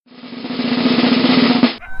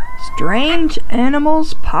Strange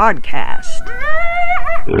Animals Podcast.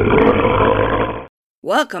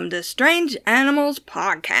 Welcome to Strange Animals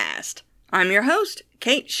Podcast. I'm your host,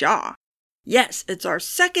 Kate Shaw. Yes, it's our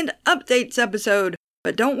second updates episode,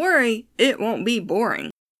 but don't worry, it won't be boring.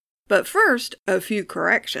 But first, a few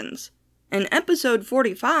corrections. In episode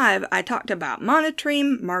 45, I talked about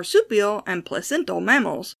monotreme, marsupial, and placental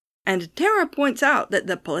mammals, and Tara points out that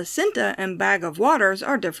the placenta and bag of waters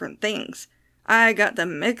are different things. I got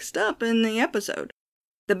them mixed up in the episode.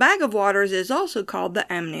 The bag of waters is also called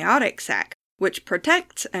the amniotic sac, which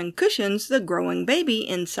protects and cushions the growing baby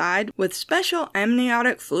inside with special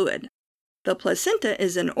amniotic fluid. The placenta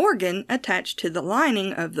is an organ attached to the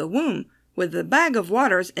lining of the womb, with the bag of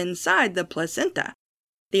waters inside the placenta.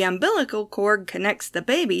 The umbilical cord connects the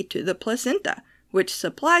baby to the placenta, which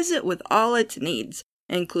supplies it with all its needs,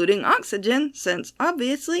 including oxygen, since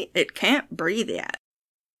obviously it can't breathe yet.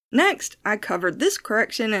 Next, I covered this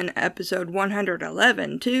correction in episode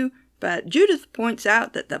 111 too, but Judith points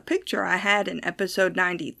out that the picture I had in episode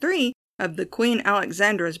 93 of the Queen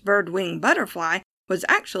Alexandra's bird-winged butterfly was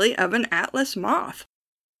actually of an Atlas moth.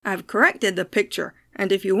 I've corrected the picture,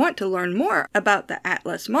 and if you want to learn more about the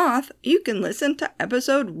Atlas moth, you can listen to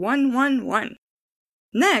episode 111.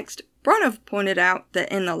 Next, Pranav pointed out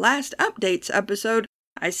that in the last updates episode,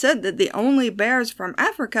 I said that the only bears from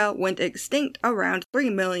Africa went extinct around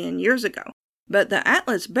 3 million years ago, but the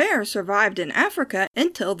Atlas bear survived in Africa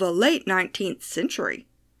until the late 19th century.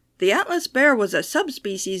 The Atlas bear was a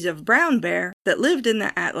subspecies of brown bear that lived in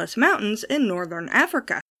the Atlas Mountains in northern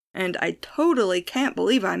Africa, and I totally can't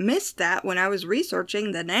believe I missed that when I was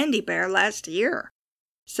researching the Nandi bear last year.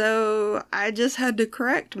 So I just had to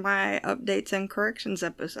correct my updates and corrections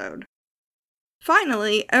episode.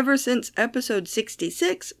 Finally, ever since episode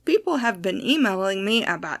 66, people have been emailing me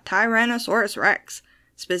about Tyrannosaurus rex,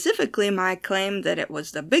 specifically my claim that it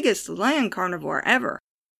was the biggest land carnivore ever.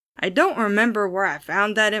 I don't remember where I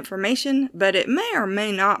found that information, but it may or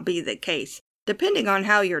may not be the case, depending on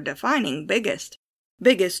how you're defining biggest.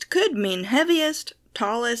 Biggest could mean heaviest,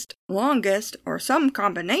 tallest, longest, or some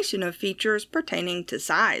combination of features pertaining to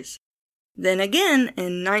size. Then again,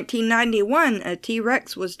 in 1991, a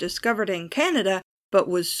T-Rex was discovered in Canada, but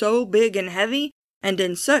was so big and heavy, and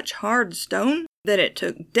in such hard stone, that it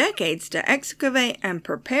took decades to excavate and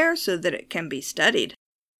prepare so that it can be studied.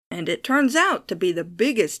 And it turns out to be the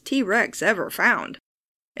biggest T-Rex ever found.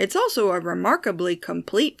 It's also a remarkably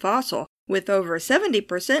complete fossil, with over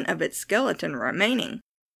 70% of its skeleton remaining.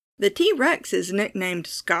 The T-Rex is nicknamed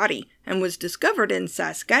Scotty, and was discovered in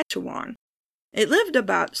Saskatchewan. It lived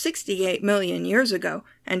about 68 million years ago,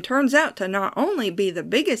 and turns out to not only be the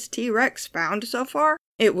biggest T-Rex found so far,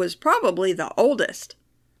 it was probably the oldest.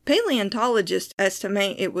 Paleontologists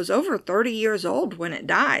estimate it was over 30 years old when it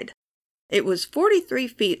died. It was 43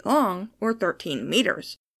 feet long, or 13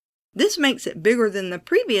 meters. This makes it bigger than the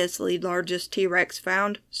previously largest T-Rex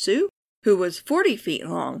found, Sue, who was 40 feet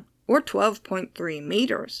long, or 12.3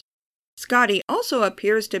 meters. Scotty also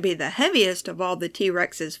appears to be the heaviest of all the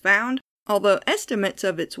T-Rexes found, although estimates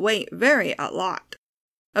of its weight vary a lot.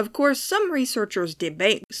 Of course, some researchers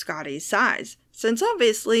debate Scotty's size, since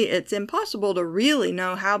obviously it's impossible to really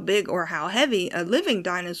know how big or how heavy a living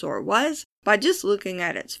dinosaur was by just looking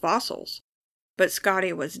at its fossils. But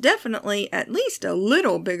Scotty was definitely at least a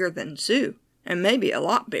little bigger than Sue, and maybe a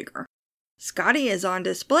lot bigger. Scotty is on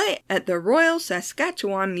display at the Royal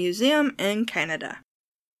Saskatchewan Museum in Canada.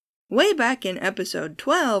 Way back in episode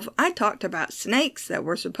 12, I talked about snakes that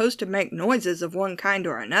were supposed to make noises of one kind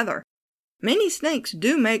or another. Many snakes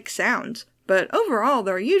do make sounds, but overall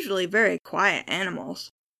they're usually very quiet animals.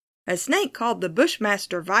 A snake called the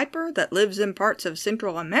Bushmaster viper that lives in parts of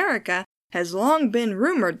Central America has long been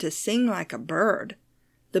rumored to sing like a bird.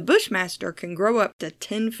 The Bushmaster can grow up to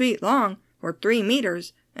 10 feet long, or 3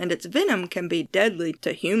 meters, and its venom can be deadly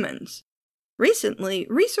to humans. Recently,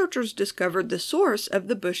 researchers discovered the source of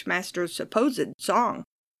the Bushmaster's supposed song.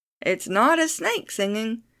 It's not a snake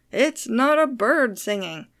singing. It's not a bird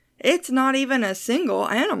singing. It's not even a single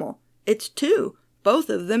animal. It's two, both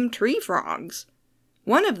of them tree frogs.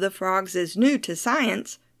 One of the frogs is new to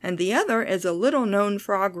science, and the other is a little-known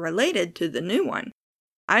frog related to the new one.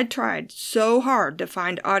 I tried so hard to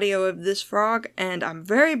find audio of this frog, and I'm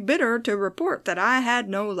very bitter to report that I had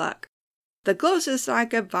no luck. The closest I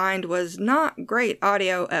could find was not great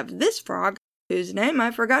audio of this frog, whose name I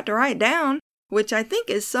forgot to write down, which I think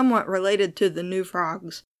is somewhat related to the new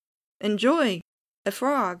frogs. Enjoy, a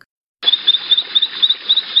frog.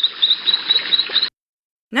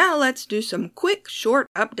 Now let's do some quick, short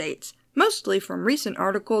updates, mostly from recent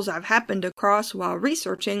articles I've happened across while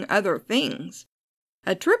researching other things.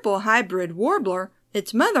 A triple hybrid warbler,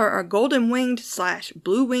 Its mother, a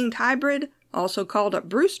golden-winged/blue-winged hybrid, also called a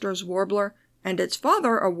Brewster's warbler, and its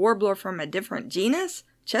father, a warbler from a different genus,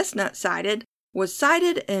 chestnut-sided, was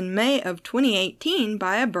sighted in May of 2018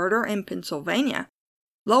 by a birder in Pennsylvania.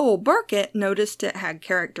 Lowell Burkett noticed it had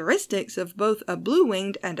characteristics of both a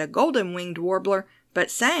blue-winged and a golden-winged warbler,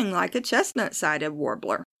 but sang like a chestnut-sided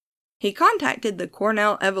warbler. He contacted the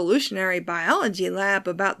Cornell Evolutionary Biology Lab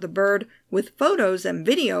about the bird with photos and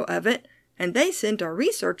video of it, and they sent a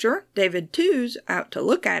researcher, David Tews, out to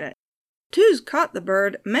look at it. Tews caught the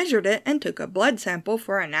bird, measured it, and took a blood sample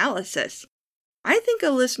for analysis. I think a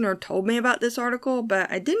listener told me about this article,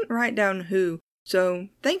 but I didn't write down who, so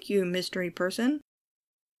thank you, mystery person.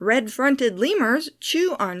 Red-fronted lemurs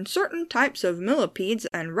chew on certain types of millipedes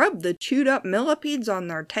and rub the chewed-up millipedes on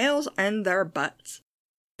their tails and their butts.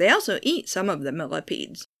 They also eat some of the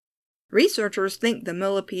millipedes. Researchers think the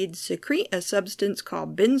millipedes secrete a substance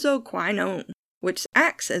called benzoquinone, which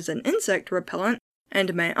acts as an insect repellent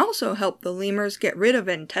and may also help the lemurs get rid of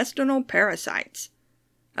intestinal parasites.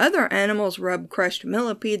 Other animals rub crushed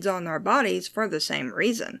millipedes on their bodies for the same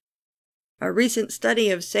reason. A recent study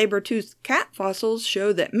of saber-toothed cat fossils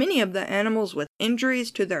showed that many of the animals with injuries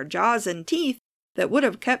to their jaws and teeth that would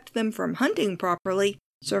have kept them from hunting properly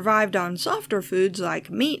survived on softer foods like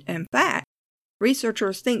meat and fat.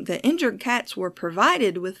 Researchers think the injured cats were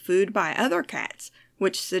provided with food by other cats,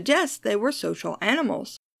 which suggests they were social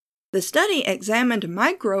animals. The study examined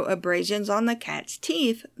microabrasions on the cat's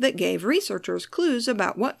teeth that gave researchers clues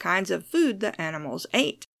about what kinds of food the animals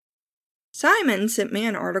ate. Simon sent me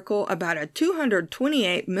an article about a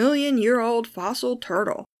 228-million-year-old fossil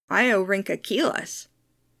turtle, Iorhynchocheilus.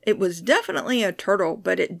 It was definitely a turtle,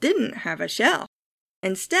 but it didn't have a shell.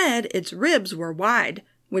 Instead, its ribs were wide,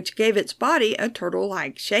 which gave its body a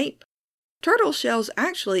turtle-like shape. Turtle shells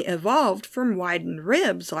actually evolved from widened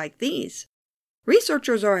ribs like these.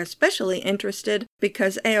 Researchers are especially interested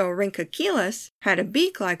because Iorhynchocheilus had a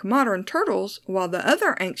beak like modern turtles, while the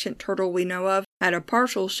other ancient turtle we know of had a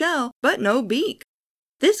partial shell but no beak.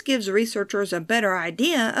 This gives researchers a better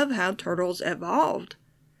idea of how turtles evolved.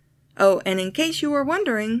 Oh, and in case you were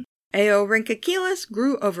wondering, Iorhynchocheilus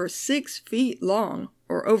grew over 6 feet long,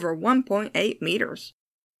 or over 1.8 meters.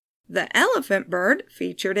 The elephant bird,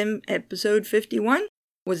 featured in episode 51,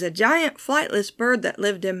 was a giant flightless bird that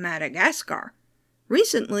lived in Madagascar.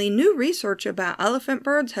 Recently, new research about elephant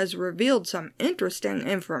birds has revealed some interesting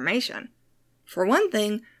information. For one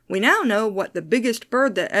thing, we now know what the biggest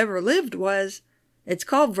bird that ever lived was. It's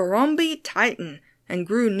called Virombe titan and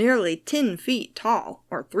grew nearly 10 feet tall,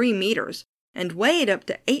 or 3 meters, and weighed up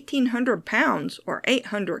to 1,800 pounds, or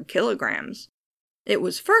 800 kilograms. It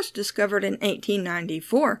was first discovered in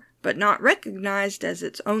 1894, but not recognized as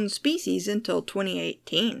its own species until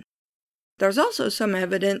 2018. There's also some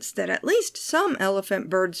evidence that at least some elephant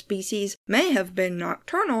bird species may have been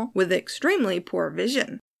nocturnal with extremely poor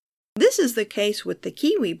vision. This is the case with the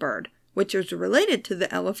kiwi bird, which is related to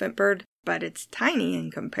the elephant bird, but it's tiny in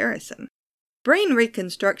comparison. Brain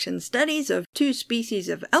reconstruction studies of 2 species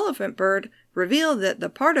of elephant bird reveal that the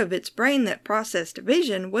part of its brain that processed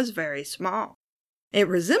vision was very small. It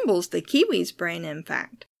resembles the kiwi's brain, in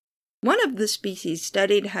fact. One of the species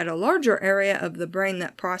studied had a larger area of the brain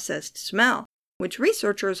that processed smell, which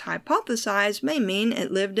researchers hypothesize may mean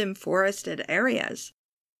it lived in forested areas.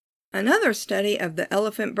 Another study of the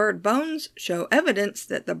elephant bird bones show evidence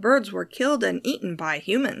that the birds were killed and eaten by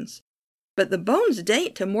humans. But the bones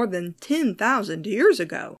date to more than 10,000 years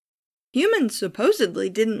ago. Humans supposedly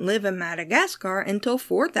didn't live in Madagascar until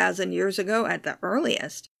 4,000 years ago at the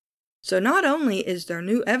earliest. So not only is there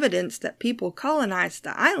new evidence that people colonized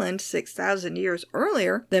the island 6,000 years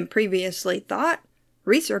earlier than previously thought,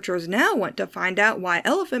 researchers now want to find out why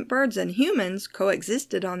elephant birds and humans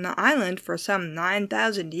coexisted on the island for some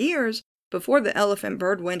 9,000 years before the elephant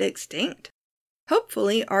bird went extinct.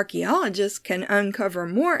 Hopefully, archaeologists can uncover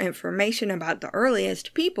more information about the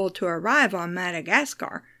earliest people to arrive on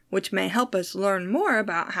Madagascar, which may help us learn more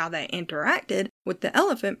about how they interacted with the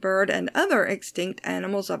elephant bird and other extinct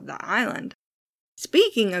animals of the island.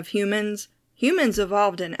 Speaking of humans, humans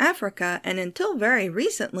evolved in Africa, and until very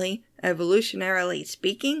recently, evolutionarily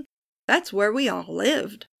speaking, that's where we all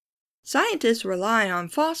lived. Scientists rely on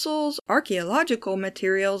fossils, archaeological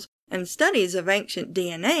materials, and studies of ancient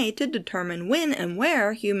DNA to determine when and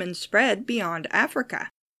where humans spread beyond Africa.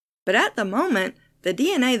 But at the moment, the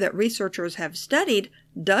DNA that researchers have studied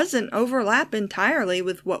doesn't overlap entirely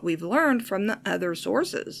with what we've learned from the other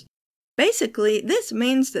sources. Basically, this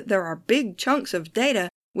means that there are big chunks of data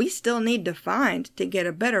we still need to find to get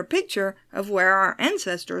a better picture of where our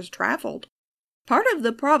ancestors traveled. Part of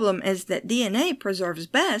the problem is that DNA preserves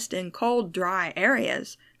best in cold, dry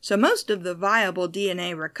areas, so most of the viable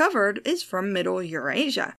DNA recovered is from Middle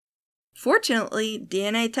Eurasia. Fortunately,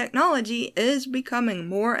 DNA technology is becoming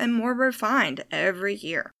more and more refined every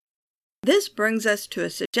year. This brings us to a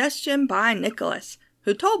suggestion by Nicholas,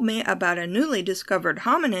 who told me about a newly discovered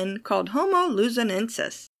hominin called Homo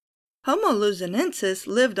luzonensis. Homo luzonensis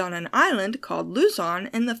lived on an island called Luzon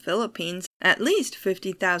in the Philippines at least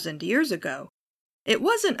 50,000 years ago. It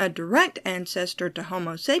wasn't a direct ancestor to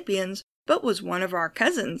Homo sapiens, but was one of our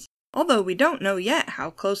cousins, although we don't know yet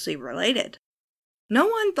how closely related. No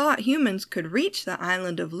one thought humans could reach the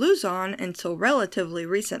island of Luzon until relatively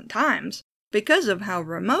recent times, because of how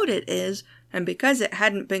remote it is and because it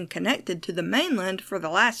hadn't been connected to the mainland for the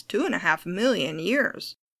last 2.5 million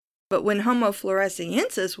years. But when Homo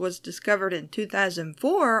floresiensis was discovered in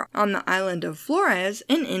 2004 on the island of Flores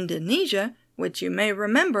in Indonesia, which you may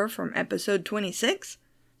remember from episode 26,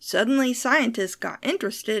 suddenly scientists got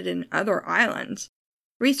interested in other islands.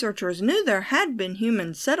 Researchers knew there had been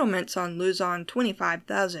human settlements on Luzon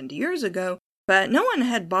 25,000 years ago, but no one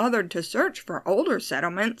had bothered to search for older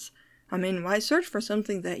settlements. I mean, why search for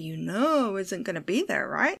something that you know isn't going to be there,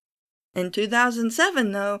 right? In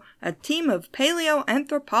 2007, though, a team of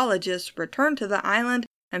paleoanthropologists returned to the island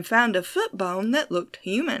and found a foot bone that looked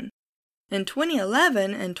human. In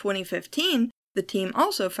 2011 and 2015, the team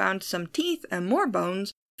also found some teeth and more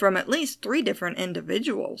bones from at least 3 different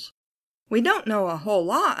individuals. We don't know a whole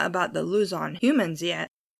lot about the Luzon humans yet.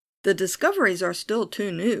 The discoveries are still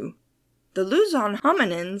too new. The Luzon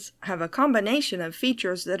hominins have a combination of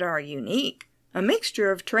features that are unique, a mixture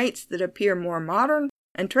of traits that appear more modern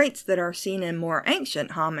and traits that are seen in more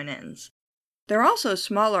ancient hominins. They're also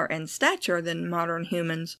smaller in stature than modern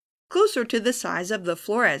humans, closer to the size of the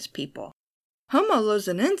Flores people. Homo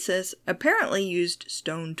luzonensis apparently used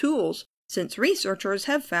stone tools, since researchers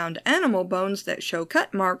have found animal bones that show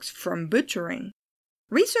cut marks from butchering.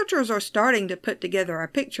 Researchers are starting to put together a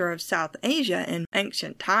picture of South Asia in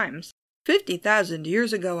ancient times, 50,000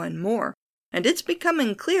 years ago and more, and it's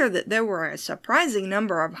becoming clear that there were a surprising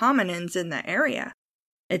number of hominins in the area.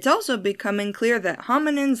 It's also becoming clear that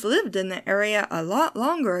hominins lived in the area a lot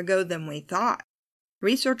longer ago than we thought.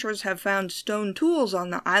 Researchers have found stone tools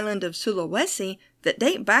on the island of Sulawesi that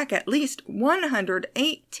date back at least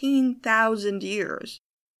 118,000 years.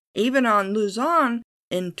 Even on Luzon,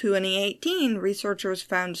 in 2018, researchers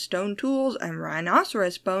found stone tools and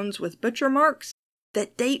rhinoceros bones with butcher marks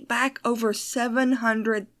that date back over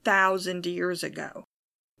 700,000 years ago.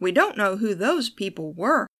 We don't know who those people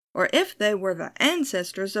were, or if they were the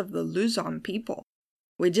ancestors of the Luzon people.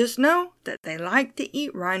 We just know that they like to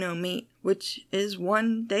eat rhino meat, which is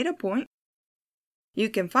one data point. You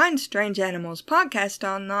can find Strange Animals Podcast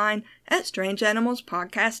online at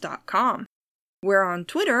strangeanimalspodcast.com. We're on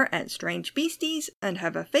Twitter at Strange Beasties and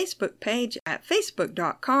have a Facebook page at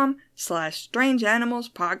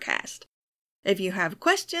facebook.com/strangeanimalspodcast. If you have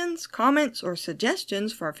questions, comments, or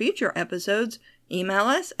suggestions for future episodes, email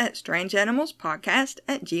us at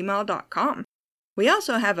strangeanimalspodcast@gmail.com. We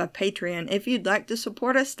also have a Patreon if you'd like to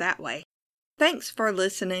support us that way. Thanks for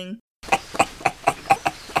listening.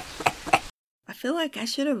 I feel like I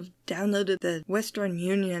should have downloaded the Western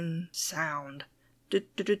Union sound.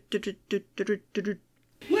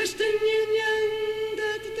 Western